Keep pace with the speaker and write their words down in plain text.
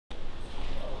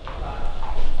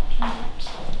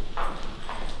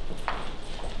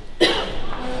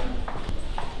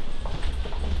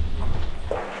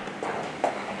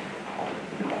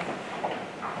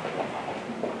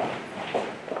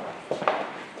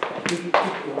Yeah,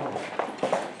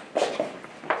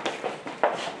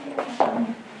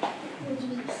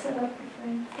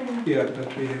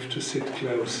 but we have to sit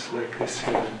close like this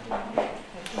here.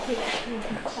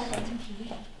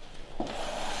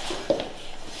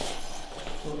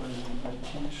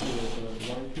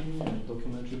 Writing and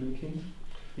documentary making.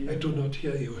 I do not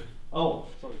hear you. Oh,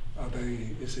 sorry. Are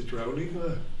they? Is it rolling?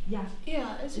 Or? Yeah.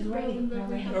 Yeah, it's rolling, but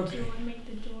we have Okay. to make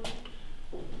the door.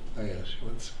 Oh yeah, she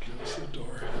wants to close the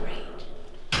door.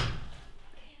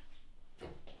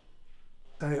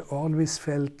 I always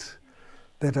felt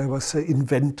that I was an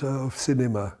inventor of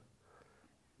cinema.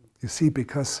 You see,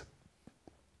 because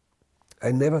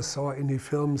I never saw any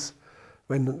films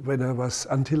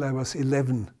until I was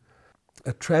 11.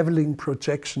 A traveling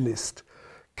projectionist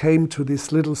came to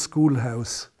this little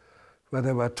schoolhouse where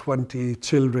there were 20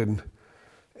 children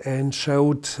and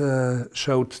showed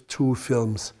 2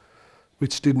 films,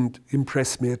 which didn't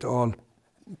impress me at all.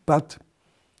 But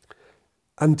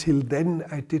until then,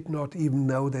 I did not even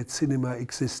know that cinema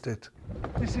existed.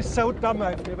 This is so dumb.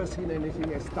 I've never seen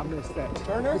anything as dumb as that.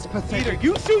 Werner, it's pathetic. Either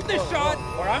you shoot this shot,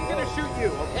 or I'm gonna shoot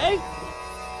you, okay?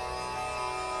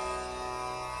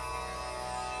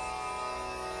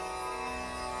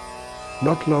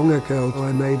 Not long ago,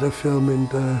 I made a film, and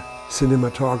the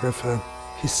cinematographer,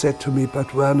 he said to me,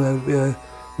 "But Werner,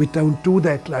 we don't do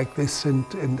that like this."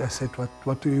 And I said,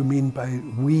 what do you mean by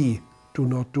we do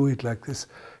not do it like this?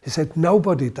 He said,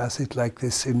 "Nobody does it like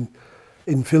this in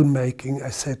filmmaking." I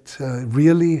said,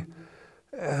 "Really?"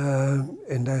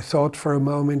 And I thought for a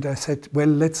moment. I said, "Well,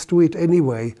 let's do it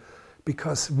anyway,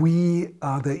 because we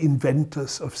are the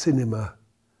inventors of cinema.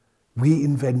 We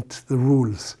invent the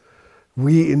rules.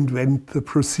 We invent the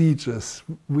procedures.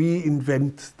 We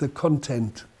invent the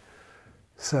content."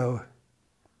 So,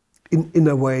 in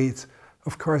a way,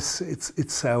 of course,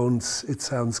 it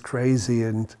sounds crazy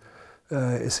and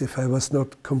as if I was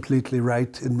not completely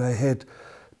right in my head.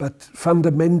 But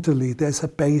fundamentally, there's a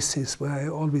basis where I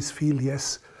always feel,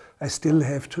 yes, I still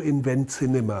have to invent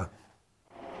cinema.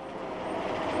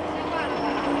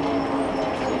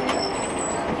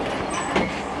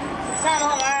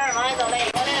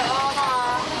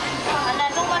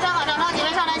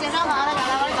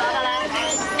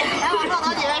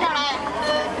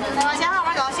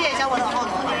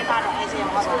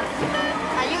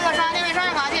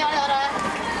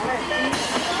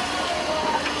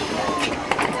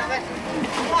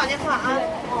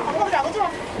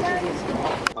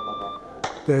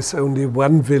 There's only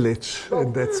one village,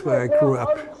 and that's where I grew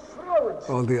up.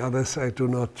 All the others I do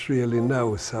not really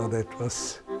know, so that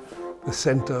was the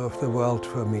center of the world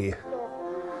for me.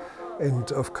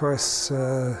 And of course,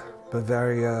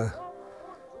 Bavaria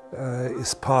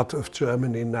is part of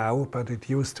Germany now, but it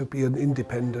used to be an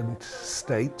independent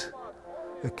state,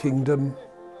 a kingdom,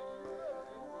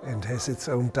 and has its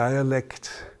own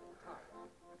dialect.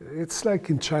 It's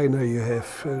like in China, you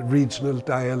have regional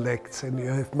dialects, and you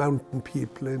have mountain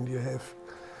people, and you have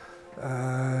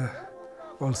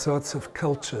all sorts of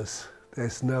cultures.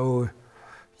 There's no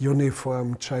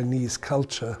uniform Chinese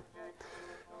culture.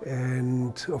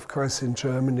 And of course in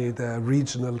Germany there are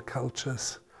regional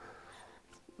cultures.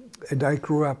 And I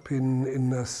grew up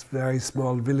in a very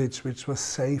small village which was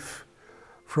safe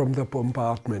from the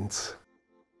bombardments.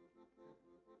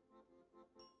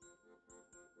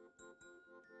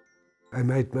 I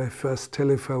made my first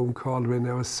telephone call when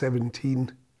I was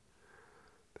 17.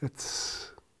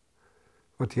 That's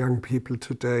what young people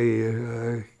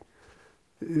today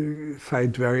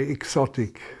find very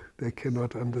exotic. They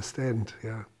cannot understand.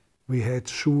 Yeah. We had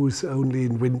shoes only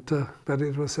in winter, but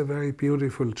it was a very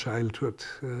beautiful childhood,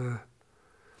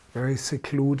 very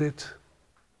secluded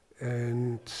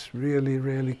and really,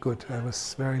 really good. I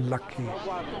was very lucky.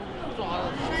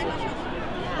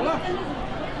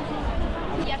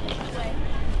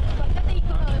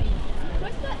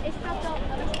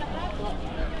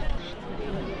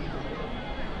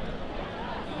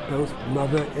 Both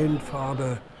mother and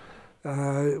father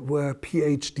were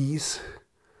PhDs.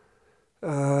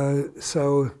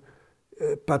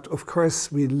 But of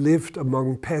course we lived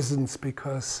among peasants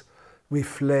because we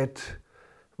fled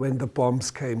when the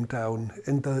bombs came down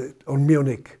on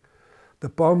Munich. The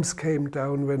bombs came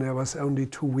down when I was only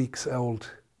 2 weeks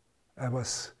old. I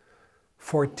was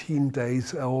 14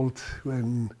 days old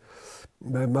when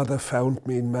my mother found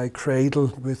me in my cradle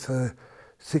with a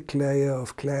thick layer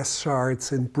of glass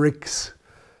shards and bricks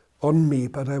on me,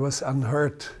 but I was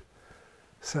unhurt.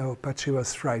 But she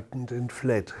was frightened and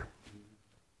fled.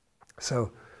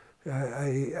 So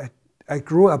I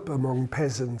grew up among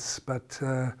peasants, but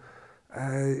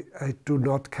I do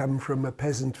not come from a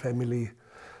peasant family.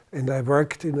 And I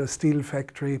worked in a steel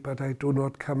factory, but I do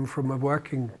not come from a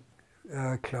working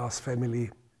class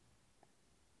family.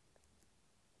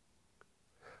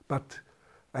 But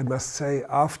I must say,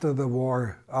 after the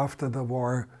war,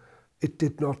 it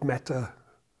did not matter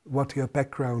what your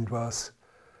background was.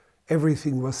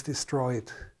 Everything was destroyed.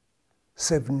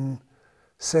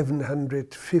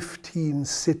 715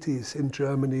 cities in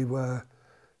Germany were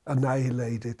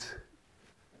annihilated.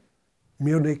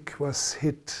 Munich was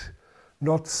hit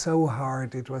not so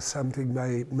hard, it was something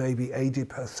maybe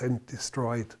 80%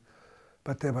 destroyed.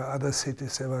 But there were other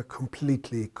cities that were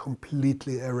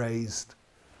completely erased.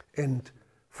 And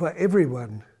for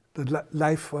everyone, the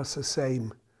life was the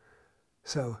same.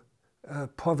 So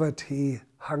poverty,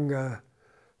 hunger,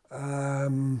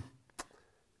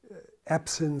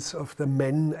 absence of the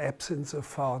men, absence of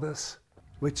fathers,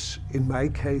 which in my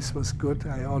case was good.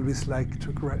 I always liked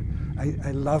to,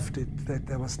 I loved it that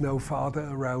there was no father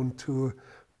around to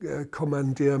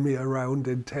commandeer me around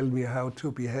and tell me how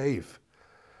to behave.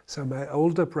 So my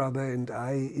older brother and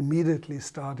I immediately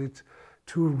started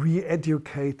to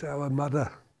re-educate our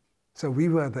mother. So we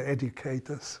were the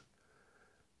educators,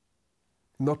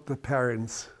 not the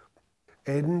parents.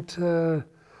 And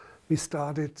we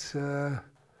started to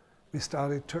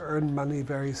earn money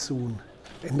very soon.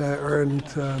 And I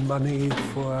earned money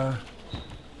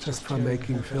just for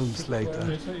making films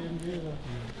later.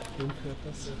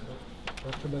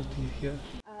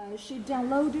 She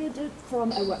downloaded it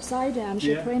from a website and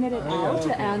she printed it out,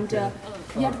 and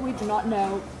yet we do not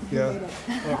know who made it.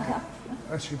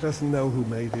 She doesn't know who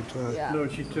made it. No,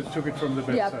 she just took it from the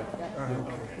website. Okay.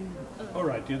 All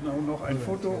right, jetzt noch ein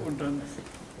Foto und dann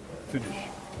finish.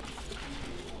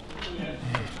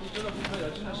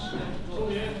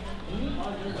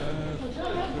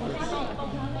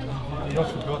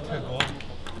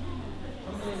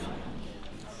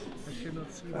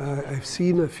 I've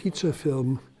seen a feature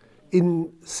film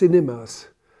in cinemas,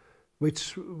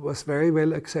 which was very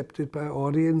well accepted by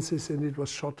audiences, and it was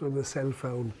shot on a cell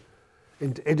phone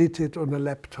and edited on a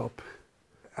laptop.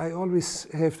 I always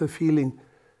have the feeling,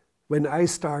 when I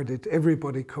started,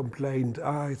 everybody complained,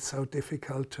 it's so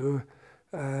difficult to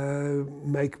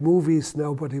make movies,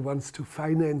 nobody wants to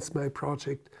finance my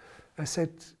project. I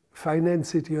said,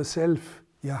 finance it yourself.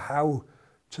 Yeah, how?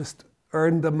 Just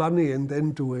earn the money and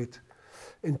then do it.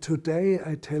 And today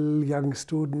I tell young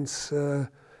students,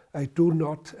 I do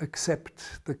not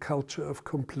accept the culture of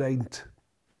complaint.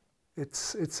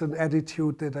 It's an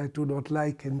attitude that I do not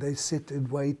like, and they sit and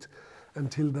wait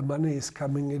until the money is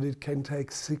coming, and it can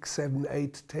take 6, 7,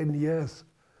 8, 10 years.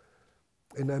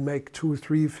 And I make 2,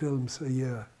 3 films a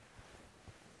year.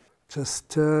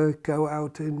 Just go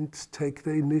out and take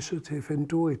the initiative and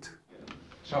do it.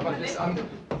 Schau mal das an.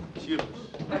 Cheers.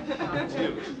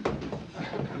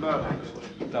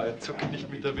 Da, er zuckt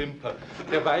nicht mit der Wimper.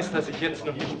 Der weiß, dass ich jetzt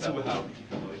noch nicht zu habe.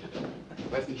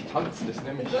 Weißt du, ich tanze das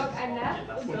nämlich.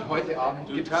 Und heute Abend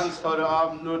Du tanzt heute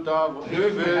Abend nur da, wo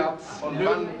Löwenherz und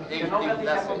dann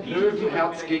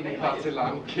Löwenherz gegen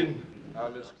Porzellankin.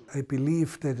 I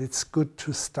believe that it's good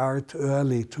to start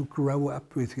early, to grow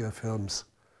up with your films.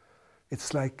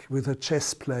 It's like with a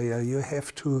chess player, you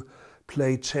have to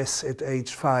play chess at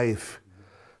age 5.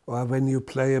 Or when you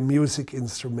play a music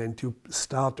instrument, you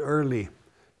start early,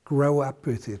 grow up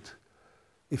with it.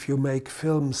 If you make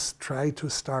films, try to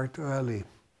start early.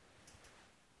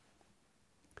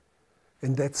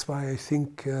 And that's why I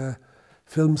think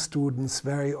film students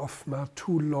very often are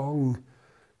too long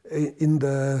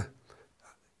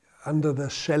under the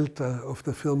shelter of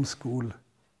the film school.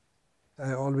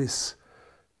 I always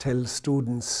tell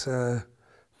students,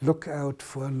 look out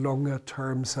for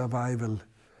longer-term survival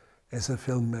as a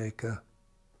filmmaker.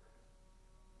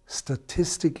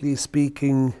 Statistically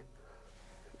speaking,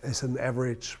 as an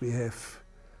average, we have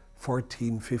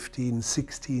 14, 15,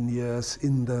 16 years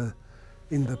in the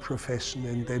profession,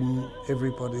 and then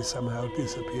everybody somehow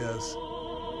disappears.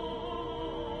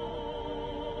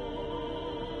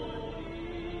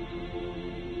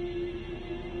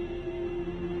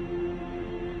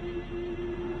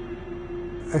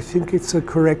 I think it's a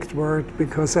correct word,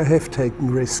 because I have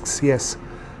taken risks, yes,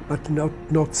 but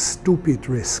not stupid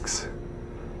risks.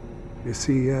 You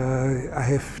see, I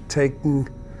have taken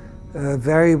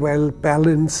very well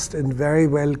balanced and very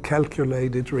well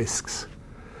calculated risks.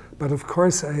 But of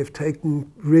course I have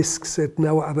taken risks that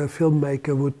no other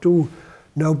filmmaker would do.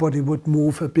 Nobody would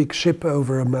move a big ship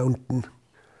over a mountain.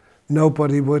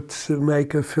 Nobody would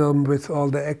make a film with all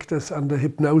the actors under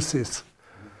hypnosis.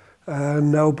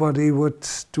 Nobody would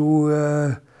do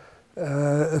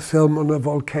a film on a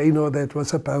volcano that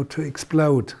was about to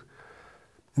explode.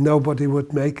 Nobody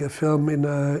would make a film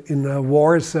in a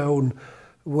war zone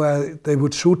where they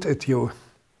would shoot at you.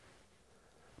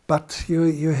 But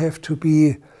you have to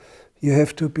be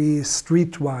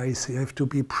streetwise. You have to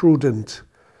be prudent.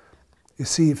 You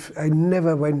see, if I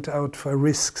never went out for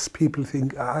risks, people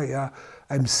think, yeah,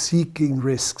 I'm seeking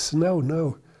risks.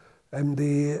 No. I'm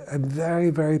very,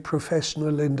 very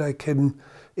professional, and I can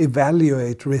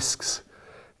evaluate risks.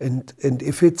 And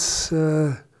if it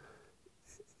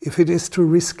is too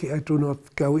risky, I do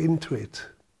not go into it.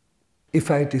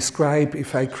 If I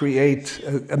create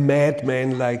a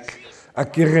madman like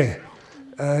Aguirre,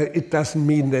 it doesn't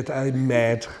mean that I'm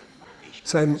mad.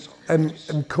 So I'm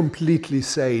completely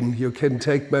sane. You can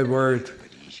take my word.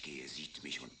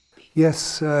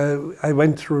 Yes, I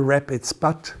went through rapids,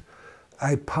 but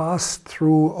I passed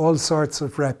through all sorts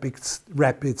of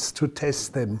rapids to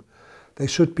test them. They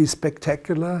should be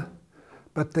spectacular,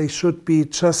 but they should be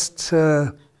just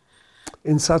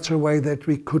in such a way that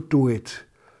we could do it,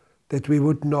 that we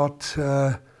would not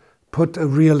put a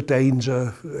real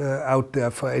danger out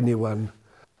there for anyone.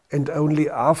 And only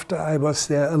after I was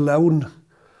there alone,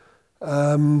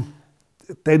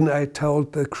 then I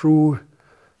told the crew,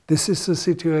 this is the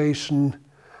situation.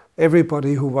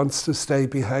 Everybody who wants to stay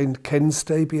behind can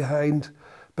stay behind,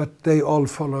 but they all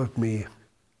followed me,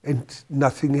 and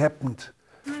nothing happened.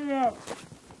 Yeah.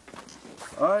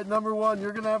 All right, number one,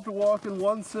 you're going to have to walk in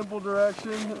one simple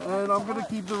direction, and I'm going to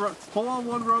keep the rope. Pull on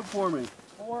one rope for me.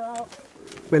 4 out.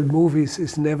 Well, movies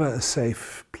is never a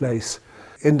safe place.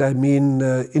 And I mean,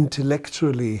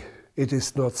 intellectually, it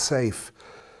is not safe,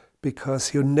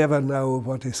 because you never know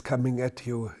what is coming at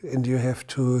you, and you have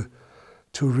to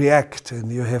react,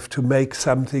 and you have to make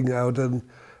something out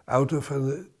of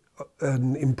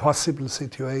an impossible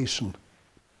situation.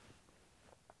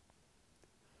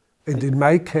 And in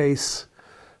my case,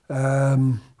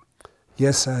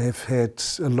 yes, I have had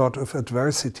a lot of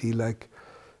adversity, like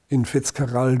in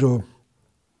Fitzcarraldo.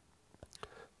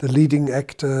 The leading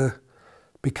actor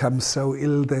becomes so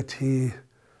ill that he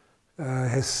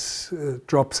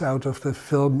drops out of the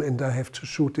film, and I have to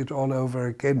shoot it all over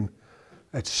again.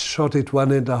 I shot it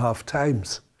 1.5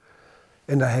 times,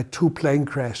 and I had 2 plane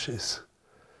crashes,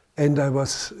 and I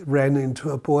ran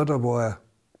into a border war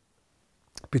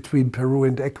between Peru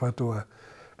and Ecuador,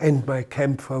 and my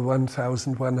camp for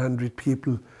 1,100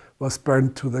 people was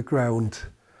burned to the ground,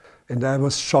 and I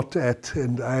was shot at,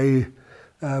 and I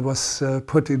was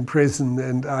put in prison,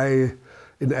 and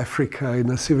in Africa in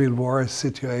a civil war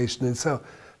situation. And so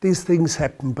these things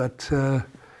happen, but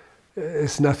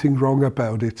there's nothing wrong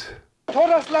about it.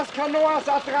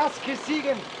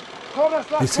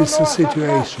 This is the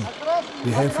situation.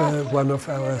 We have one of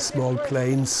our small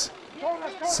planes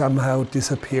somehow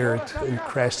disappeared and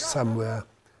crashed somewhere.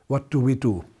 What do we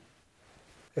do?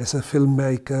 As a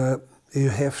filmmaker, you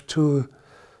have to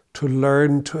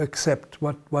learn to accept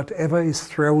whatever is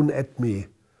thrown at me,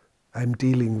 I'm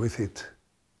dealing with it.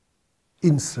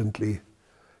 Instantly.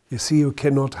 You see, you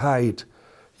cannot hide.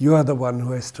 You are the one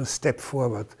who has to step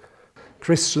forward.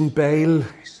 Christian Bale,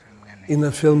 in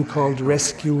a film called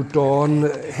Rescue Dawn,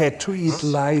 had to eat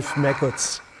live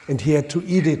maggots, and he had to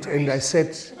eat it. And I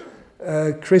said,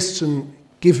 Christian,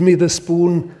 give me the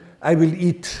spoon, I will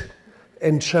eat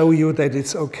and show you that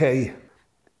it's okay.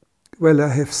 Well, I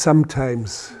have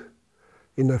sometimes,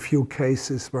 in a few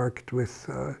cases, worked with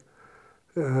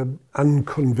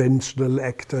unconventional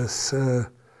actors,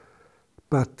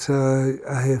 but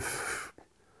I have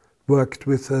worked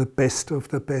with the best of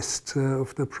the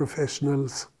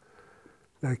professionals,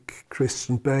 like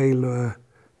Christian Bale or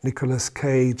Nicolas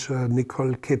Cage or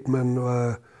Nicole Kidman,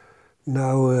 or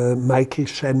now Michael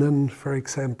Shannon, for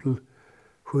example,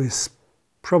 who is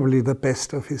probably the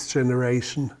best of his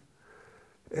generation,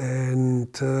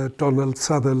 and Donald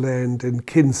Sutherland and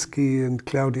Kinski and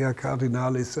Claudia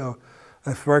Cardinale. So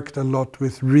I've worked a lot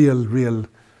with real,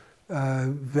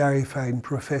 very fine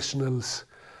professionals.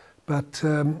 But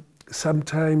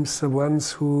sometimes the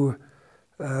ones who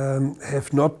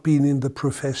have not been in the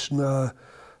profession are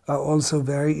also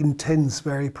very intense,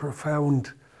 very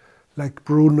profound, like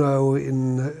Bruno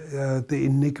in The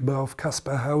Enigma of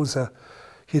Caspar Hauser.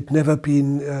 He had never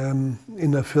been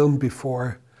in a film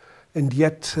before, and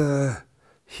yet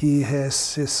he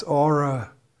has this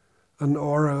aura, an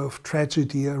aura of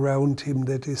tragedy around him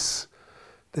that is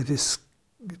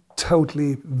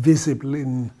totally visible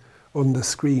on the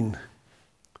screen.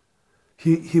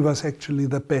 He was actually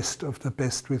the best of the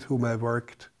best with whom I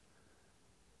worked,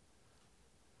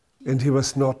 and he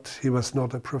was not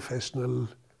a professional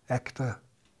actor.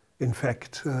 In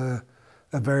fact, a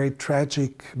very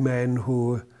tragic man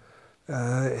who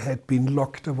had been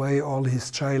locked away all his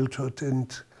childhood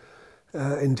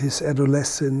and his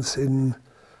adolescence in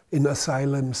in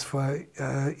asylums for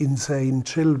insane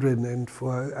children and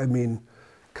for, I mean,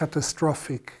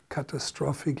 catastrophic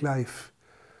life.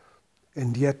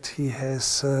 And yet he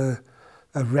has a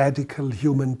radical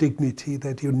human dignity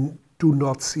that you do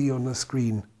not see on a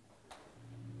screen.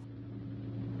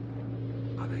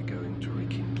 Are they going to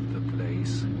rekindle the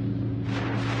place?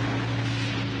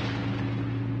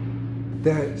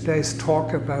 There's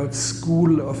talk about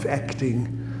school of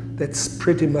acting. That's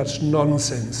pretty much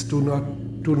nonsense. Do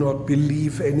not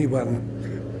believe anyone.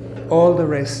 All the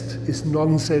rest is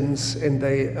nonsense, and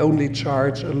they only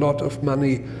charge a lot of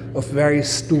money of very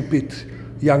stupid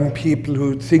young people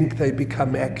who think they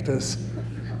become actors.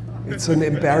 It's an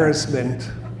embarrassment.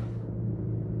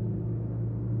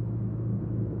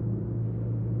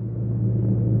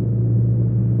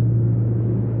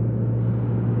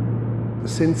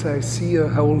 Since I see a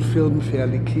whole film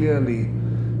fairly clearly,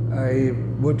 I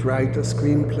would write a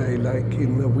screenplay like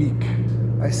in a week.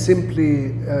 I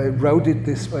simply wrote it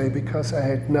this way because I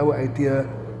had no idea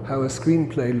how a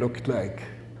screenplay looked like.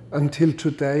 Until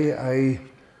today,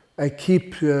 I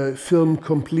keep film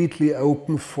completely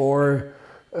open for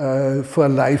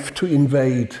life to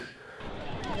invade.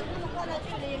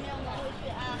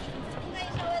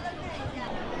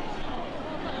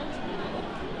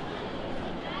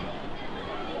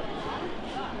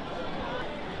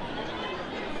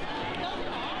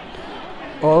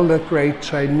 All the great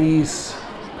Chinese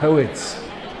poets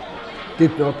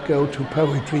did not go to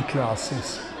poetry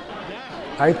classes.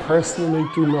 I personally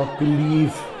do not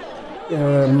believe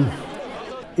in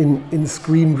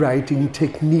screenwriting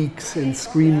techniques and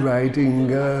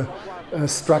screenwriting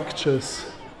structures.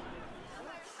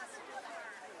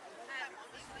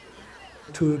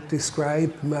 To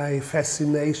describe my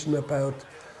fascination about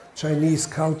Chinese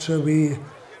culture, we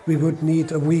would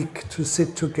need a week to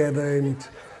sit together and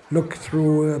look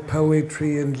through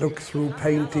poetry and look through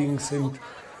paintings and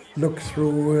look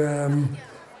through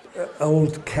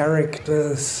old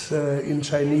characters in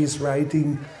Chinese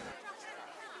writing.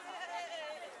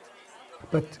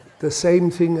 But the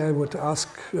same thing I would ask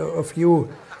of you,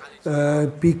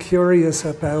 be curious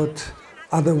about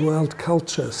other world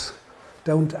cultures.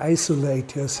 Don't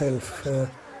isolate yourself.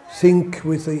 Think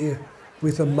with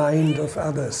the mind of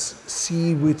others.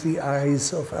 See with the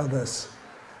eyes of others.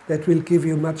 That will give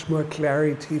you much more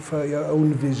clarity for your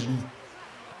own vision.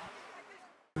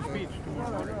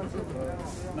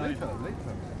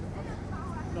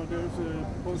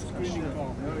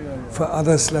 For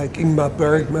others like Ingmar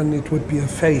Bergman, it would be a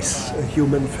face, a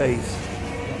human face.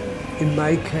 In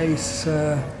my case,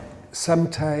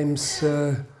 sometimes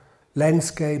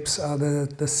landscapes are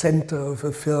the center of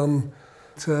a film.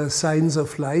 Signs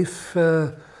of life.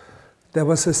 There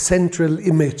was a central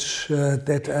image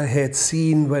that I had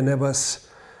seen when I was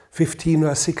 15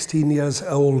 or 16 years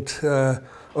old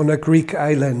on a Greek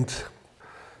island.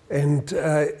 And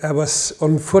I was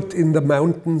on foot in the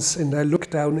mountains and I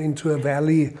looked down into a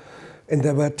valley and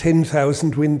there were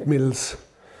 10,000 windmills.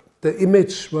 The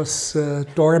image was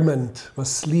dormant, was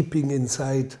sleeping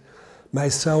inside my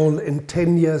soul, and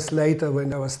 10 years later,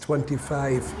 when I was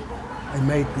 25, I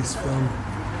made this film.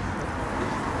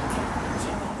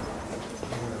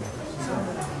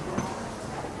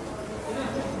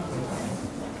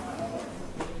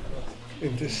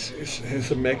 And this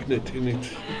has a magnet in it.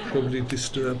 It probably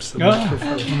disturbs the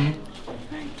microphone.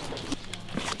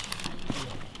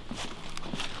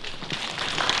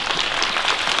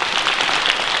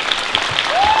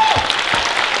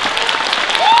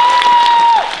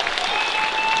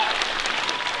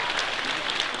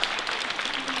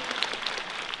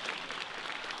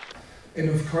 And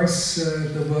of course,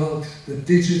 the world, the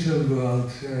digital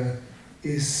world,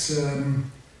 is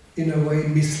in a way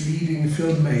misleading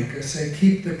filmmakers. They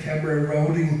keep the camera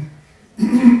rolling,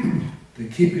 they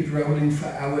keep it rolling for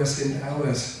hours and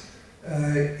hours,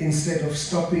 instead of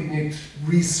stopping it,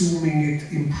 resuming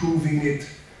it, improving it.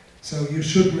 So you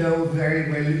should know very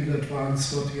well in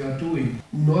advance what you are doing.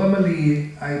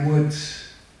 Normally I would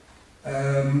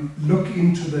look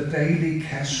into the daily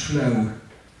cash flow.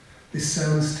 This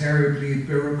sounds terribly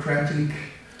bureaucratic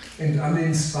and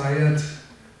uninspired,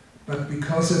 but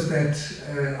because of that,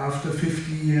 after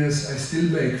 50 years I still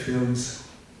make films.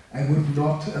 I would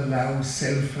not allow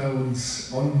cell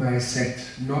phones on my set,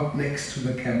 not next to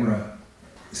the camera.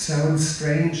 Sounds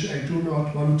strange, I do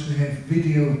not want to have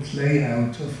video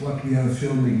playout of what we are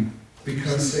filming,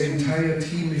 because the entire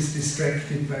team is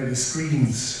distracted by the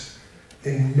screens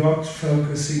and not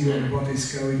focusing on what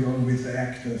is going on with the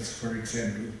actors, for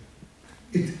example.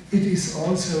 It is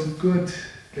also good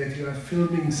that you are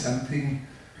filming something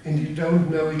and you don't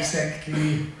know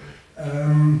exactly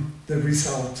the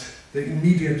result, the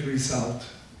immediate result.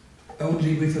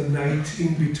 only with a night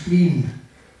in between,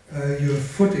 your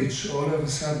footage all of a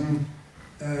sudden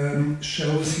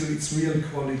shows you its real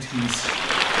qualities.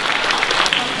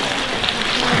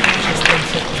 Just 1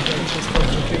 second, I just want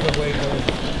to give away the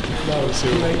flowers.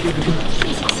 Can I give it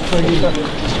for you?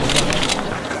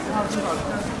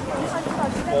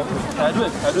 排队。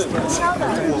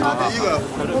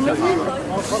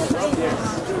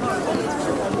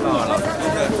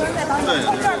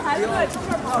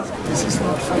This is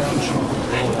not Photoshop.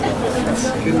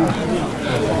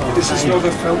 This is not a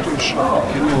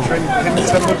Photoshop. Can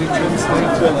somebody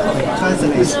translate?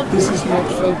 This is not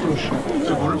Photoshop.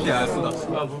 这不是 PS 的。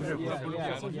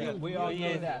We all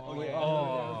know that.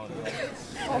 Oh.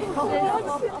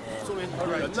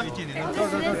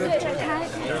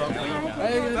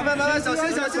 慢，小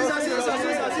心，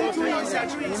注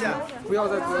意一下。不要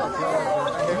再割了。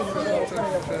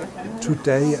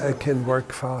Today I can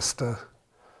work faster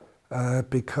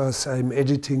because I'm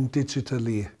editing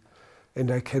digitally,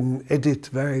 and I can edit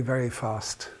very, very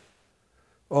fast,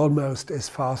 almost as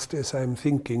fast as I'm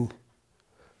thinking.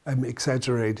 I'm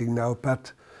exaggerating now,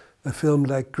 but a film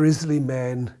like Grizzly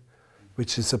Man,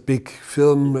 which is a big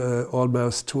film,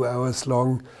 almost 2 hours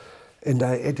long, and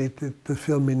I edited the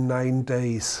film in 9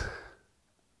 days.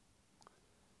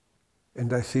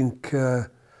 And I think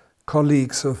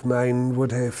colleagues of mine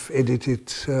would have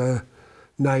edited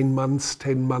 9 months,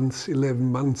 10 months,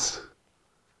 11 months.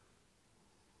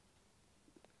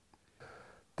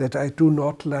 That I do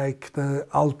not like the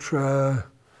ultra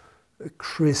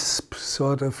crisp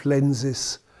sort of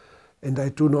lenses, and I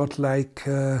do not like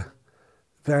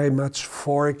very much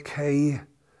 4K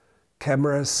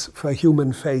cameras for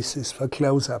human faces, for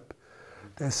close-up.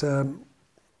 There's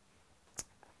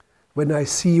when I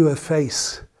see your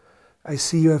face, I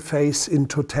see your face in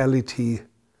totality,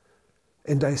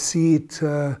 and I see it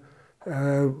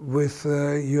with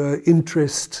your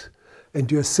interest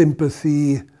and your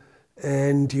sympathy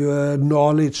and your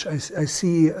knowledge. I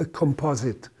see a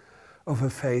composite of a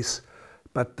face,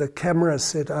 but the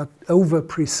cameras that are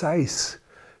over-precise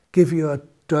give you a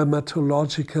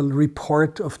dermatological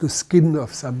report of the skin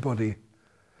of somebody.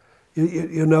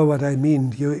 You know what I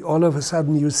mean. All of a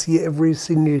sudden you see every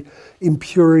single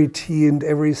impurity and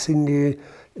every single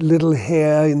little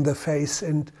hair in the face,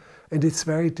 and it's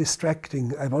very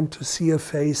distracting. I want to see a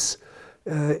face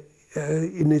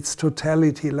in its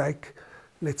totality, like,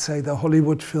 let's say, the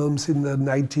Hollywood films in the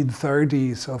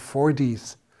 1930s or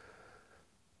 40s.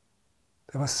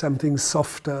 There was something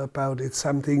softer about it,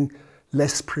 something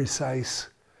less precise.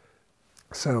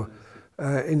 So,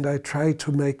 and I try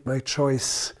to make my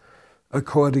choice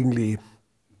accordingly.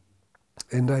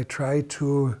 And I try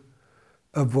to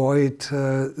avoid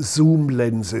zoom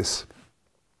lenses.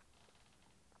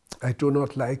 I do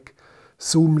not like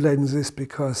zoom lenses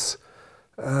because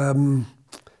when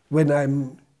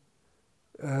I'm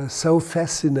so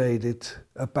fascinated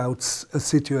about a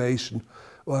situation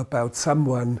or about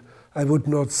someone, I would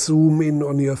not zoom in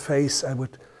on your face. I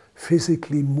would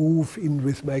physically move in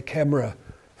with my camera.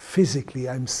 Physically,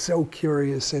 I'm so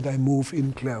curious that I move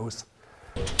in close.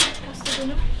 That's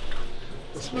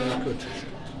very good.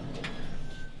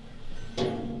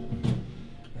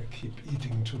 I keep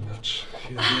eating too much.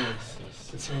 Yeah.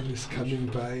 It's always coming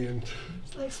by and...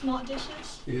 It's like smart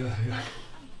dishes? Yeah.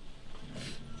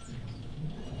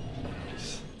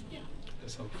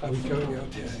 Are we going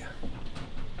out? Yeah.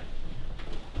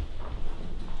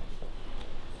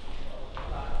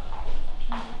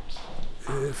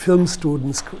 Film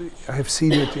students, I've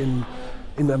seen it in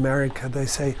America, they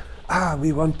say,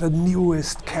 we want the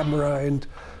newest camera, and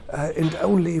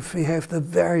only if we have the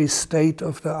very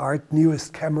state-of-the-art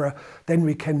newest camera, then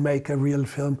we can make a real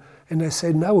film. And I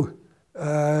say, no,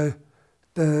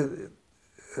 that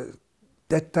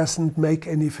doesn't make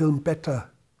any film better.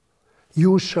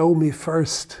 You show me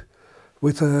first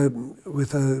with a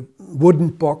wooden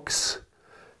box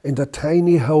and a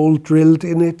tiny hole drilled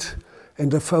in it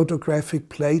and a photographic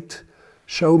plate.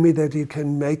 Show me that you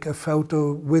can make a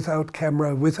photo without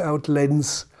camera, without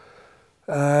lens,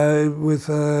 with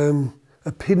a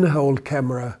pinhole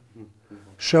camera.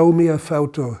 Show me a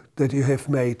photo that you have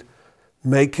made.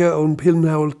 Make your own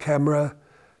pinhole camera,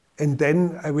 and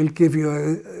then I will give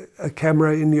you a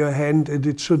camera in your hand, and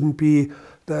it shouldn't be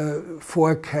the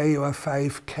 4K or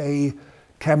 5K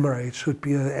camera. It should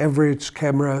be an average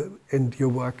camera, and you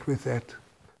work with that.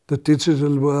 The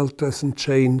digital world doesn't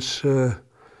change the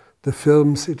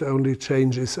films, it only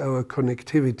changes our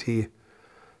connectivity.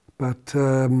 But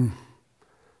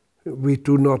we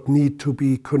do not need to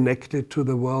be connected to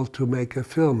the world to make a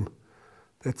film.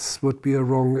 That would be a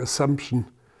wrong assumption.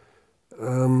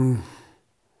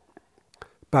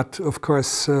 But of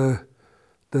course,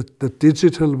 The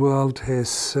digital world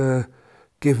has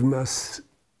given us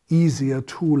easier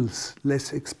tools,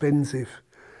 less expensive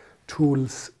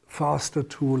tools, faster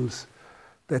tools.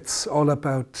 That's all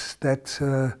about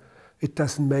that. It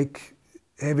doesn't make,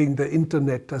 having the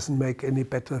internet doesn't make any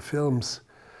better films.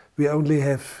 We only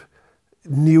have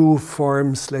new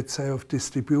forms, let's say, of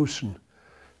distribution.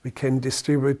 We can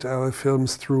distribute our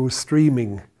films through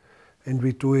streaming, and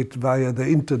we do it via the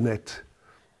internet.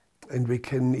 And we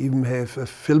can even have a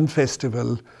film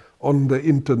festival on the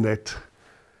internet.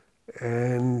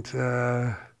 And,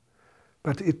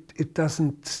 but it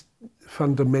doesn't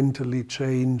fundamentally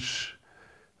change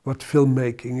what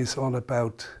filmmaking is all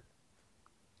about.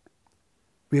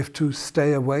 We have to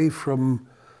stay away from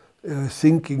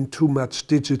thinking too much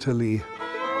digitally.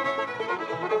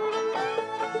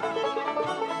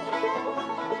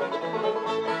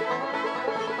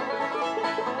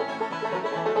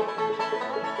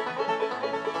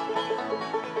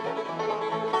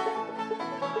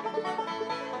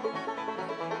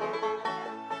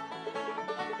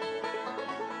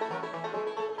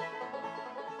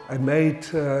 I made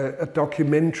a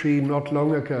documentary not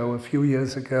long ago, a few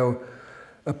years ago,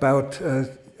 about a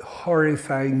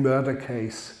horrifying murder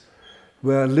case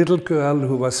where a little girl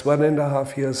who was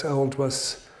 1.5 years old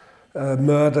was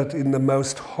murdered in the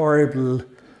most horrible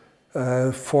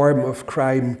form of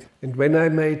crime. And when I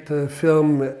made the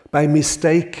film, by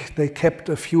mistake, they kept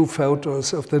a few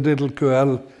photos of the little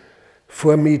girl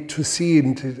for me to see,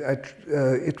 and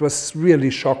it was really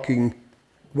shocking.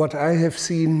 What I have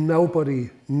seen, nobody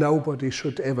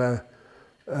should ever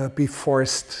be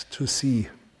forced to see.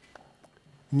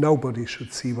 Nobody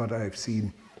should see what I've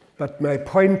seen. But my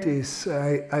point is,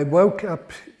 I woke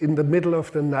up in the middle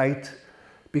of the night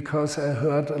because I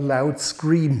heard a loud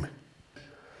scream.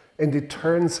 And it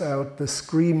turns out the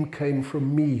scream came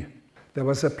from me. There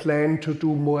was a plan to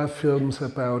do more films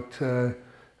about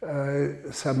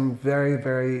some very,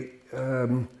 very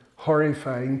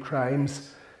horrifying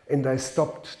crimes, and I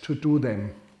stopped to do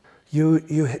them.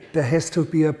 There has to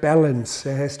be a balance,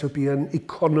 there has to be an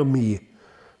economy.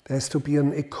 There has to be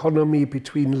an economy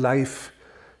between life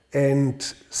and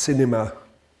cinema.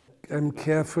 I'm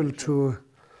careful to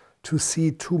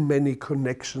see too many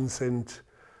connections and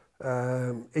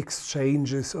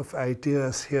exchanges of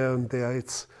ideas here and there.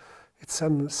 It's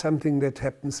something that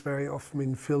happens very often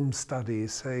in film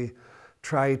studies. I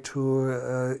try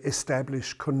to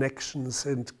establish connections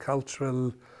and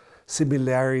cultural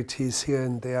similarities here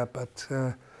and there, but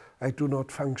I do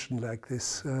not function like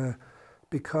this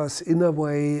because in a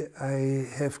way I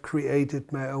have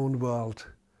created my own world.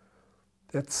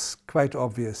 That's quite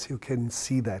obvious, you can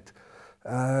see that.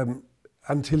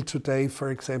 Until today,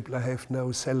 for example, I have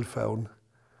no cell phone.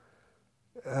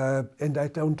 And I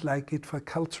don't like it for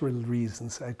cultural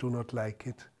reasons. I do not like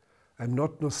it. I'm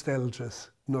not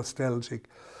nostalgic.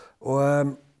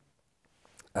 Or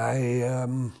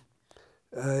I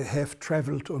have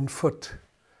traveled on foot.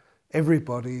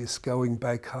 Everybody is going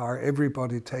by car.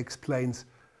 Everybody takes planes.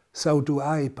 So do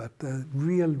I. But the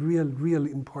real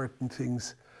important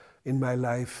things in my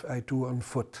life I do on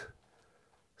foot.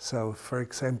 So, for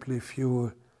example, if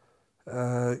you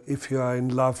are in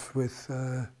love with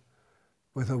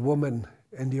a woman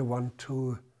and you want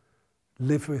to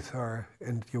live with her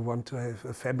and you want to have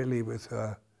a family with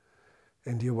her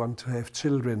and you want to have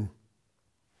children,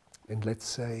 and let's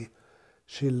say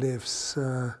she lives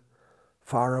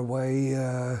far away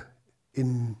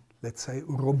in, let's say,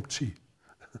 Urumqi,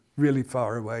 really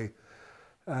far away,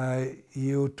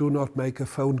 you do not make a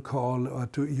phone call or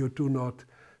you do not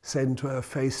send her a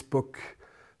Facebook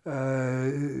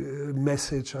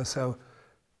message or so.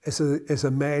 As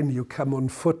a man, you come on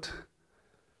foot,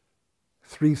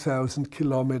 3,000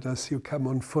 kilometers, you come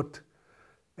on foot,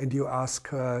 and you ask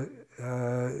her,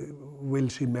 will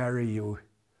she marry you?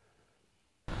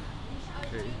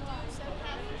 Okay.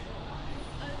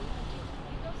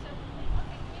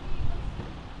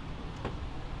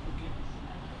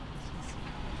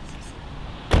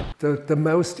 The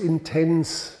most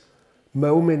intense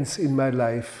moments in my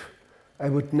life, I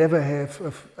would never have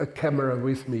a camera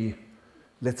with me.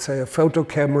 Let's say a photo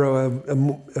camera,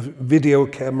 a video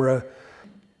camera.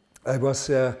 I was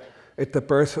at the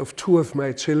birth of 2 of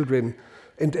my children,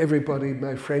 and everybody,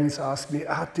 my friends, asked me,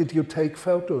 did you take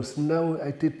photos? No,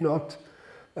 I did not.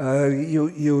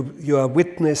 You are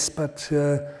witness, but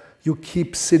you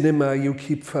keep cinema, you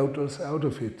keep photos out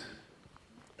of it.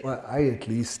 Well, I at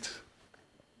least.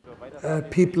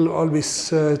 People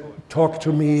always talk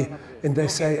to me and they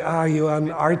say, you are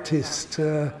an artist.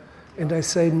 And I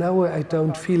say, no, I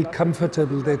don't feel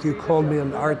comfortable that you call me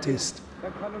an artist.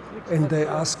 And they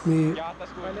ask me,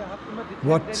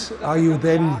 what are you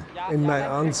then? And my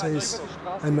answer is,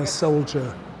 I'm a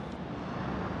soldier.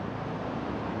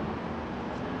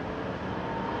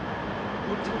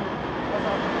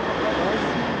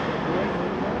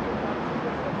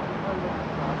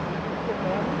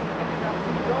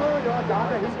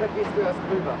 Da gehst du erst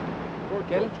rüber.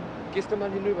 Gell? Gehst du mal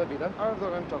hinüber wieder?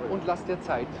 Und lass dir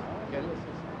Zeit. Gell?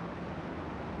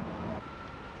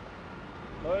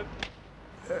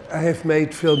 I have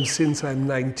made films since I'm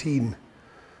 19.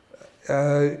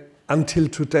 Until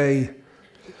today,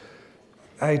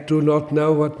 I do not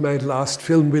know what my last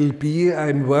film will be.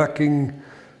 I'm working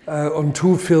on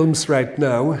 2 films right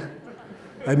now.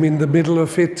 I'm in the middle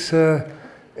of it,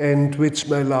 and which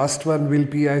my last one will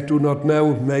be, I do not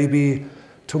know. Maybe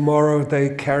tomorrow they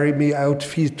carry me out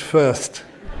feet first.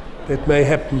 That may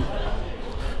happen.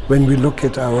 When we look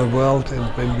at our world and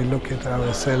when we look at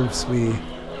ourselves, we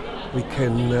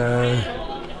can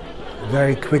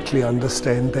very quickly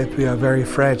understand that we are very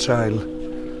fragile.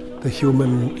 The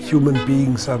human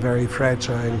beings are very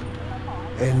fragile,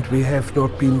 and we have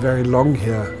not been very long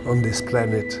here on this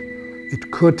planet.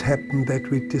 It could happen that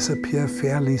we disappear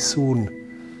fairly soon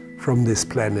from this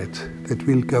planet, that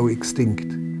we'll go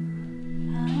extinct.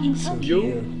 So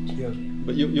you? Yeah.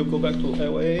 But you go back to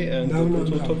LA and No, to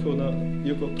no. Tokyo now?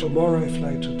 You go Tomorrow I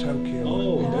fly to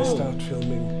Tokyo and I start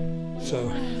filming.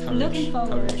 So, Looking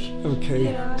forward. okay,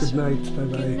 Yeah. good night,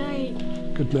 bye-bye. Good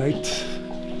night. Good night.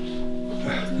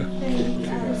 Thing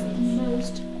as the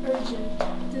most urgent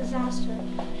disaster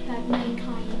that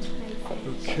mankind may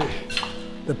face. Okay.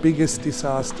 The biggest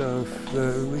disaster of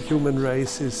the human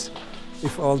race is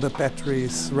if all the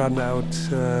batteries run out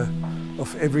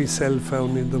of every cell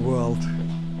phone in the world.